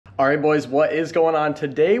All right, boys, what is going on?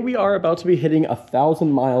 Today we are about to be hitting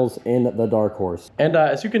 1,000 miles in the Dark Horse. And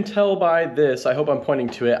as you can tell by this, I hope I'm pointing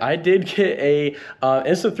to it, I did get a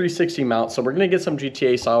Insta360 mount, so we're gonna get some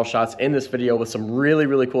GTA style shots in this video with some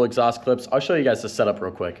really cool exhaust clips. I'll show you guys the setup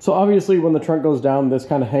real quick. So obviously when the trunk goes down, this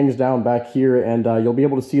kind of hangs down back here, and you'll be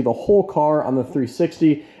able to see the whole car on the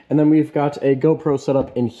 360. And then we've got a GoPro set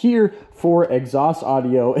up in here for exhaust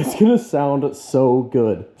audio. It's gonna sound so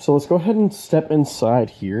good. So let's go ahead and step inside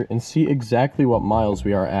here and see exactly what miles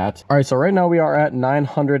we are at. All right, so right now we are at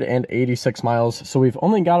 986 miles. So we've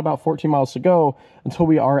only got about 14 miles to go until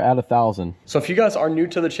we are at 1,000. So if you guys are new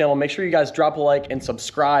to the channel, make sure you guys drop a like and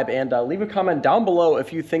subscribe, and leave a comment down below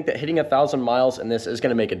if you think that hitting 1,000 miles in this is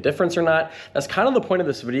gonna make a difference or not. That's kind of the point of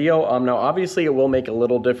this video. Now obviously it will make a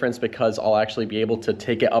little difference because I'll actually be able to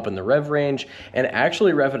take it up in the rev range and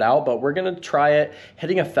actually rev it out, but we're gonna try it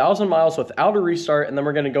hitting 1,000 miles without a restart, and then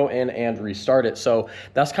we're gonna go in and restart it. So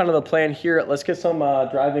that's kind of the plan here. Let's get some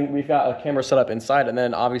driving. We've got a camera set up inside, and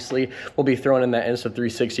then obviously we'll be throwing in that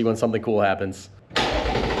Insta360 when something cool happens.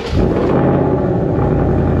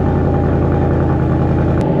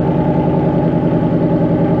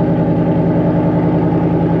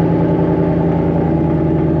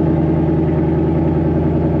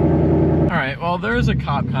 Well, there is a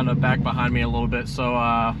cop kind of back behind me a little bit, so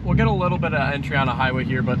we'll get a little bit of entry on a highway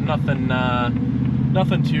here, but nothing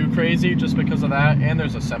too crazy just because of that. And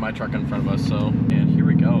there's a semi truck in front of us, so, and here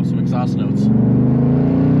we go, some exhaust notes.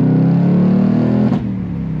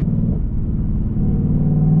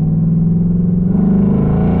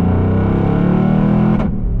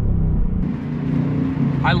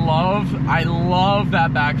 I love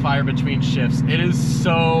that backfire between shifts. It is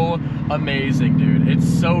so amazing, dude. It's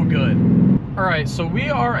so good. All right, so we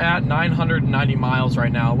are at 990 miles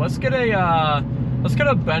right now. Let's get a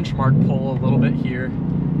benchmark pull a little bit here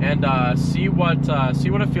and see what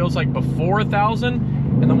it feels like before 1,000,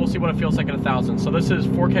 and then we'll see what it feels like at 1,000. So this is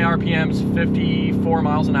 4K RPMs, 54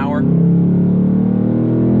 miles an hour.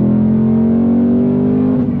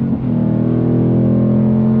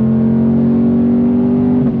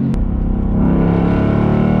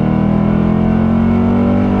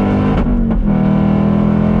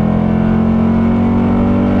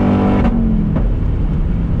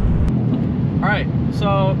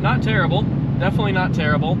 So not terrible, definitely not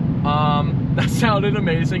terrible. That sounded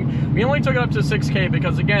amazing. We only took it up to 6K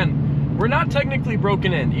because, again, we're not technically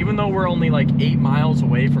broken in, even though we're only like 8 miles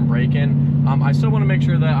away from break-in. I still want to make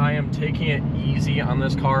sure that I am taking it easy on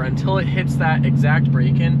this car until it hits that exact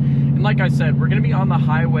break-in. And like I said, we're going to be on the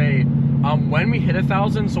highway when we hit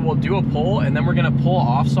 1,000, so we'll do a pull, and then we're going to pull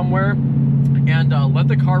off somewhere and let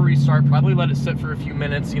the car restart, probably let it sit for a few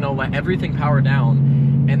minutes, you know, let everything power down.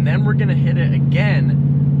 And then we're gonna hit it again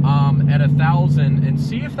at 1,000 and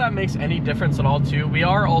see if that makes any difference at all too. We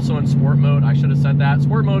are also in sport mode, I should have said that.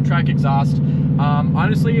 Sport mode, track exhaust.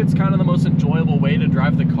 Honestly, it's kind of the most enjoyable way to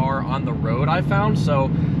drive the car on the road, I found.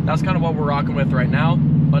 So that's kind of what we're rocking with right now.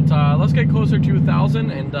 But let's get closer to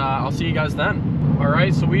 1,000 and I'll see you guys then. All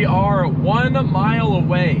right, so we are 1 mile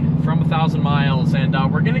away from 1,000 miles, and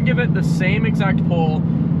we're gonna give it the same exact pull.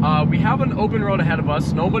 We have an open road ahead of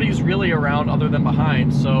us. Nobody's really around other than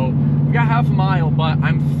behind, so we got half a mile, but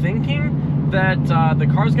I'm thinking that the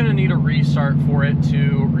car's gonna need a restart for it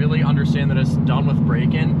to really understand that it's done with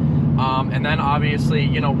break-in. And then obviously,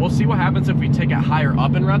 you know, we'll see what happens if we take it higher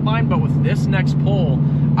up in redline, but with this next pull,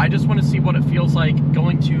 I just want to see what it feels like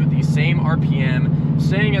going to the same RPM,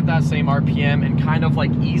 staying at that same RPM, and kind of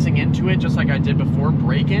like easing into it just like I did before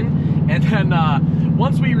break-in. And then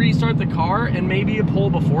once we restart the car, and maybe a pull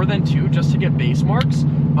before then too, just to get base marks,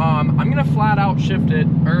 I'm gonna flat out shift it,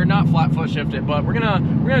 or not flat foot shift it, but we're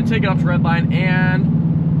gonna take it up to redline,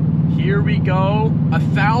 and here we go,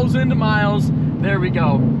 1,000 miles. There we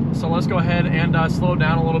go. So let's go ahead and slow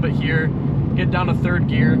down a little bit here, get down to third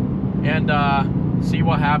gear, and see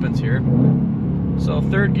what happens here. So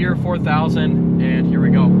third gear, 4,000, and here we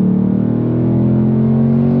go.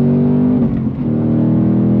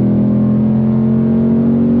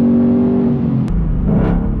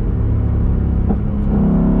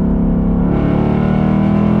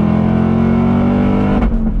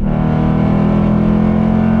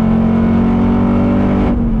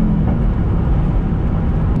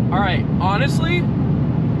 Honestly,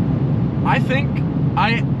 I think,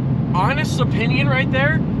 honest opinion right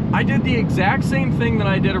there, I did the exact same thing that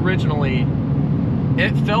I did originally.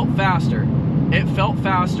 It felt faster. It felt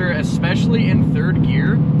faster, especially in third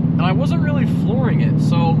gear, and I wasn't really flooring it.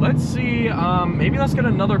 So let's see, maybe let's get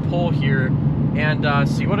another pull here and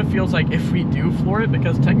see what it feels like if we do floor it,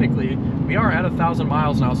 because technically we are at 1,000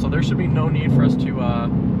 miles now, so there should be no need for us to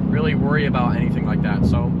really worry about anything like that.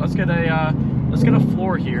 So let's get a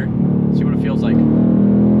floor here, see what it feels like.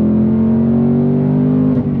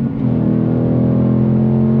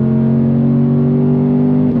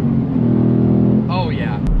 Oh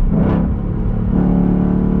yeah.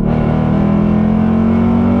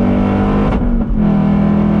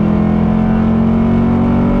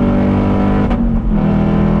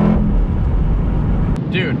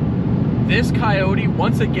 Dude, this Coyote,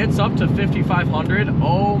 once it gets up to 5,500,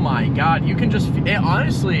 oh my God, you can just,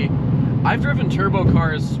 honestly, I've driven turbo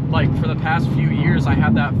cars, like, for the past few years. I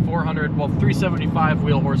had that 375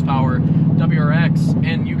 wheel horsepower WRX,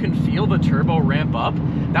 and you can feel the turbo ramp up.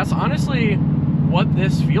 That's honestly what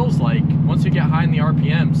this feels like once you get high in the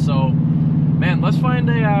RPM. So, man, let's find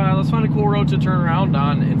a cool road to turn around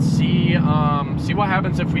on and see what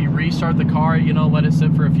happens if we restart the car, you know, let it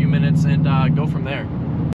sit for a few minutes and go from there.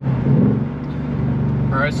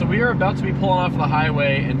 All right, so we are about to be pulling off the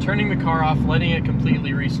highway and turning the car off, letting it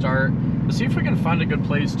completely restart. Let's see if we can find a good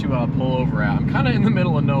place to pull over at. I'm kind of in the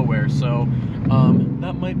middle of nowhere, so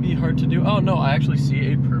that might be hard to do. Oh no, I actually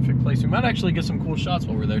see a perfect place. We might actually get some cool shots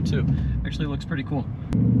while we're there too. Actually looks pretty cool.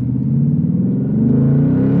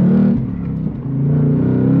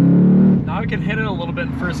 Now I can hit it a little bit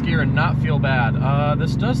in first gear and not feel bad.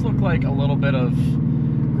 This does look like a little bit of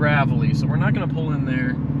gravelly, so we're not gonna pull in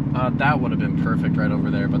there. That would have been perfect right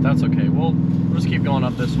over there, but that's okay. We'll just keep going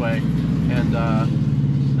up this way, and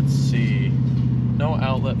let's see. No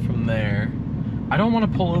outlet from there. I don't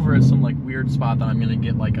want to pull over at some like weird spot that I'm gonna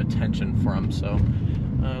get like attention from, so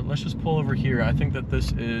let's just pull over here. I think that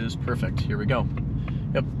this is perfect. Here we go.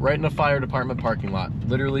 Yep, right in a fire department parking lot.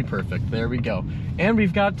 Literally perfect. There we go. And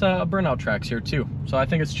we've got burnout tracks here too, so I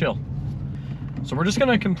think it's chill. So we're just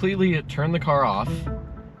gonna completely turn the car off.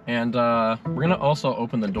 And we're gonna also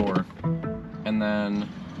open the door, and then,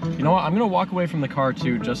 you know what, I'm gonna walk away from the car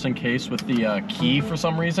too, just in case with the key for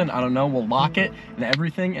some reason. I don't know, we'll lock it and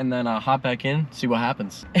everything, and then hop back in, see what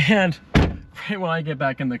happens. And right when I get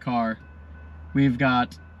back in the car, we've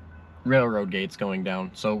got railroad gates going down.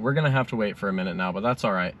 So we're gonna have to wait for a minute now, but that's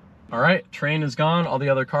all right. All right, train is gone, all the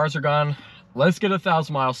other cars are gone. Let's get a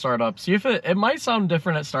 1,000-mile startup. See if it might sound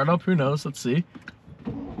different at startup, who knows, let's see.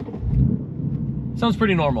 Sounds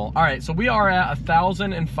pretty normal. All right, so we are at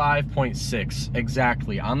 1,005.6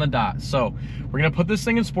 exactly on the dot. So we're gonna put this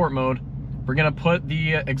thing in sport mode. We're gonna put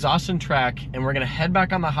the exhaust in track, and we're gonna head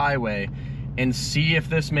back on the highway and see if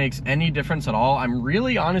this makes any difference at all. I'm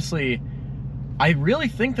really, honestly, I really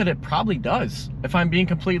think that it probably does, if I'm being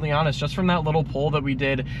completely honest, just from that little pull that we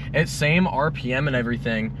did at same RPM and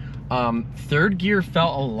everything. Third gear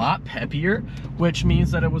felt a lot peppier, which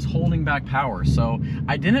means that it was holding back power. So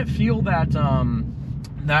I didn't feel that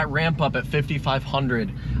that ramp up at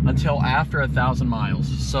 5,500 until after 1,000 miles.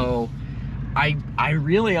 So I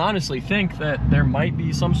really honestly think that there might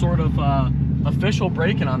be some sort of official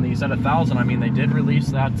break-in on these at 1,000. I mean, they did release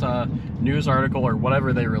that news article or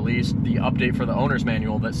whatever they released, the update for the owner's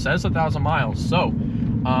manual that says 1,000 miles. So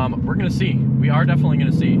we're gonna see. We are definitely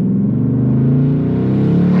gonna see.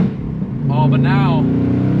 Oh, but now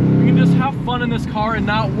we can just have fun in this car and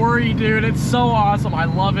not worry, dude. It's so awesome. I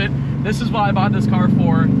love it. This is what I bought this car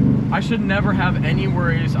for. I should never have any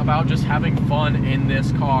worries about just having fun in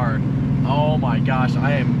this car. Oh my gosh,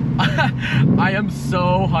 I am I am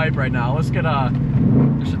so hyped right now. Let's get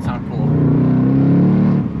this should sound cool.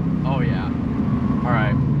 Oh yeah. All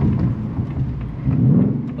right.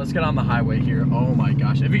 Let's get on the highway here. Oh my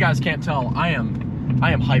gosh. If you guys can't tell, I am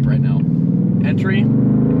hyped right now. Entry.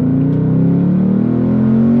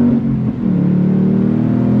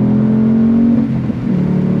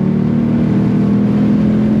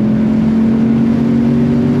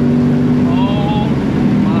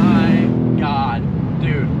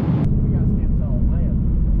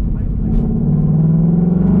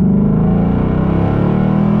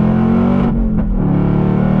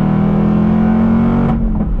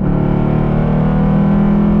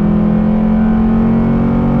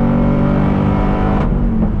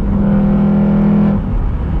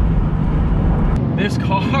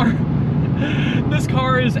 This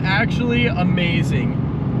car is actually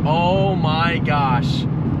amazing. Oh my gosh.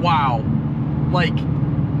 Wow. Like,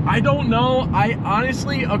 I don't know. I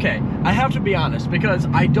honestly, okay, I have to be honest because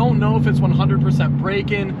I don't know if it's 100%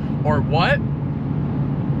 break-in or what,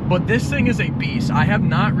 but this thing is a beast. I have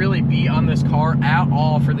not really beat on this car at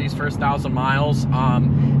all for these first 1,000 miles,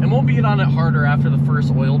 and we'll beat on it harder after the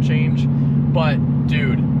first oil change. But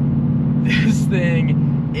dude, this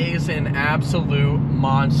thing is an absolute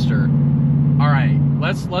monster. All right,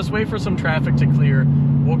 let's wait for some traffic to clear.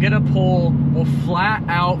 We'll get a pull. We'll flat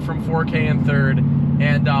out from 4K in third,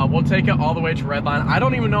 and we'll take it all the way to Redline. I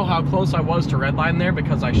don't even know how close I was to Redline there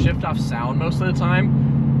because I shift off sound most of the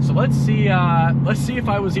time. So let's see if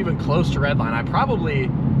I was even close to Redline. I probably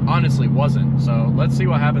honestly wasn't. So let's see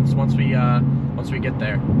what happens once we get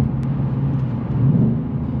there.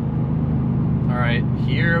 All right,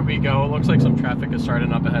 here we go. It looks like some traffic is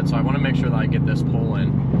starting up ahead, so I want to make sure that I get this pull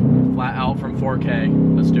in. Flat out from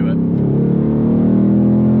 4K. Let's do it.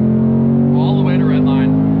 All the way to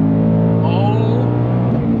Redline.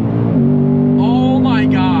 Oh my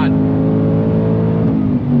God.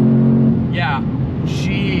 Yeah,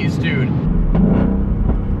 jeez, dude.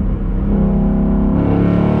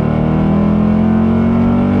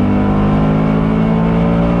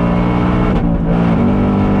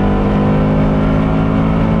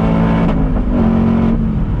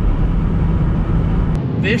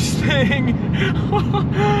 This thing,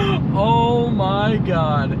 oh my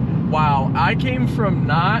God. Wow, I came from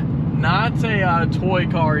not a toy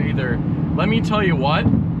car either. Let me tell you what,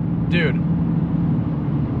 dude,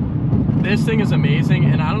 this thing is amazing,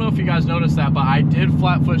 and I don't know if you guys noticed that, but I did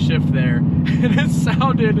flat foot shift there, and it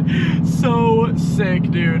sounded so sick,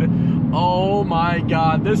 dude. Oh my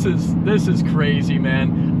God, this is crazy,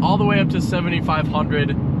 man. All the way up to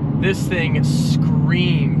 7,500. This thing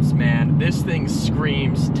screams, man. This thing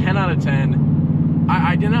screams. 10 out of 10.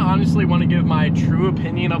 I didn't honestly want to give my true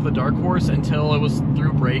opinion of the Dark Horse until it was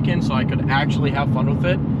through break-in, so I could actually have fun with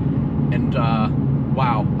it. And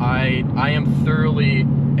wow, I am thoroughly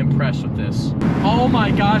impressed with this. Oh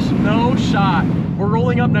my gosh, no shot. We're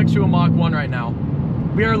rolling up next to a Mach 1 right now.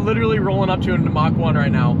 We are literally rolling up to a Mach 1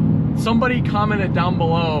 right now. Somebody commented down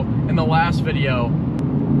below in the last video.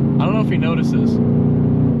 I don't know if he notices.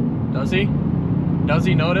 Does he? Does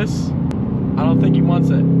he notice? I don't think he wants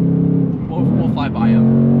it. We'll fly by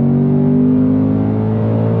him.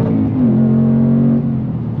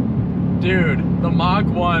 Dude, the Mach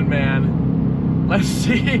 1, man. Let's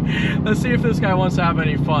see if this guy wants to have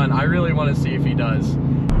any fun. I really want to see if he does.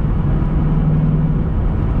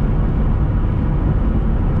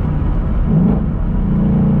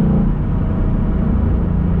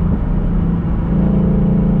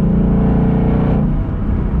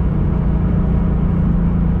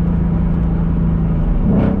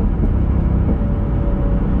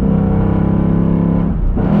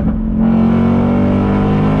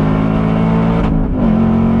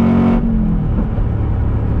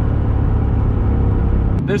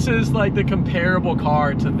 This is like the comparable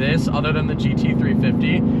car to this other than the GT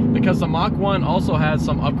 350 because the Mach 1 also has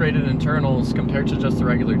some upgraded internals compared to just the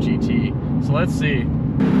regular GT. So let's see.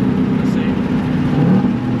 Let's see.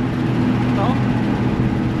 Oh.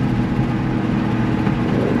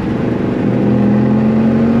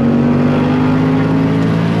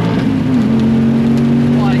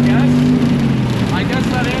 Well, I guess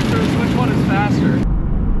that answers which one is faster.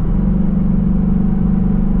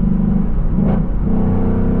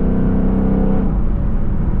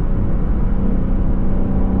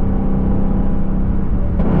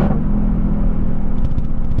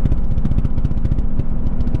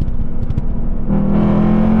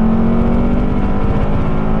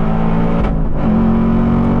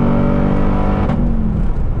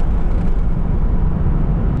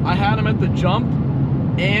 The jump,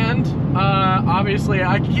 and obviously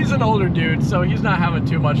he's an older dude, so he's not having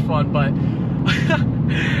too much fun, but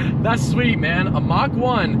that's sweet, man. A Mach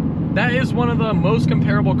 1, that is one of the most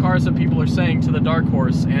comparable cars that people are saying to the Dark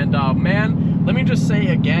Horse, and man, let me just say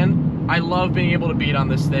again, I love being able to beat on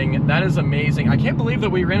this thing. That is amazing. I can't believe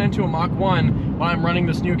that we ran into a Mach 1 when I'm running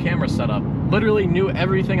this new camera setup. Literally knew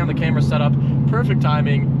everything on the camera setup. Perfect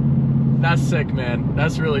timing. That's sick, man.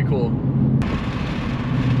 That's really cool.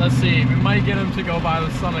 Let's see, we might get him to go by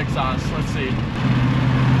with some exhaust. Let's see.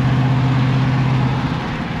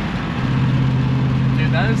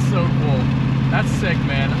 Dude, that is so cool. That's sick,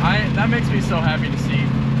 man. That makes me so happy to see.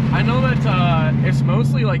 I know that it's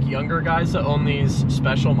mostly like younger guys that own these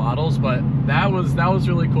special models, but that was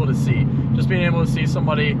really cool to see. Just being able to see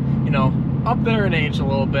somebody, you know, up there in age a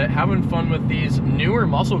little bit, having fun with these newer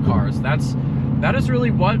muscle cars. That is really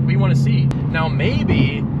what we want to see. Now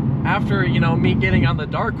maybe after, you know, me getting on the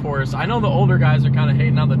Dark Horse, I know the older guys are kind of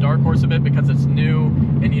hating on the Dark Horse a bit because it's new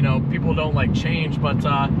and, you know, people don't like change, but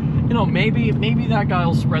you know, maybe that guy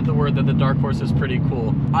will spread the word that the Dark Horse is pretty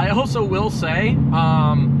cool. I also will say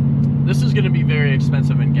this is going to be very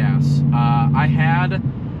expensive in gas. I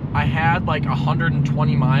had like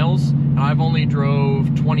 120 miles and I've only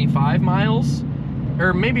drove 25 miles,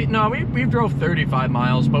 or maybe, no, we drove 35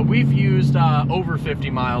 miles, but we've used over 50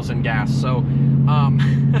 miles in gas. So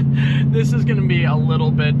this is gonna be a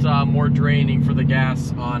little bit more draining for the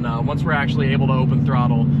gas on once we're actually able to open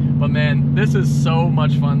throttle. But man, this is so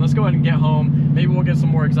much fun. Let's go ahead and get home. Maybe we'll get some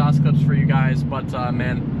more exhaust clips for you guys. But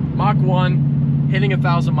man, Mach 1, hitting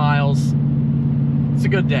 1,000 miles, it's a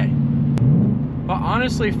good day. But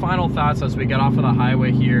honestly, final thoughts as we get off of the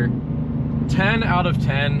highway here. 10 out of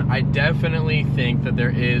 10. I definitely think that there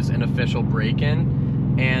is an official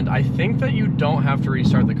break-in, and I think that you don't have to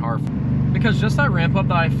restart the car, because just that ramp up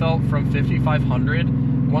that I felt from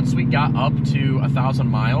 5,500 once we got up to 1,000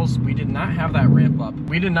 miles, we did not have that ramp up.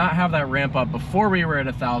 We did not have that ramp up before we were at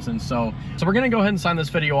 1,000. So we're gonna go ahead and sign this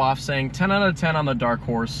video off saying 10 out of 10 on the Dark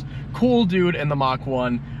Horse. Cool dude in the Mach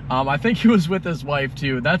 1. I think he was with his wife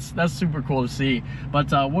too. That's super cool to see.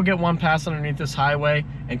 But we'll get one pass underneath this highway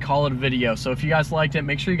and call it a video. So if you guys liked it,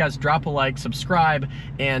 make sure you guys drop a like, subscribe,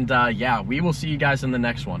 and yeah, we will see you guys in the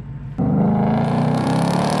next one.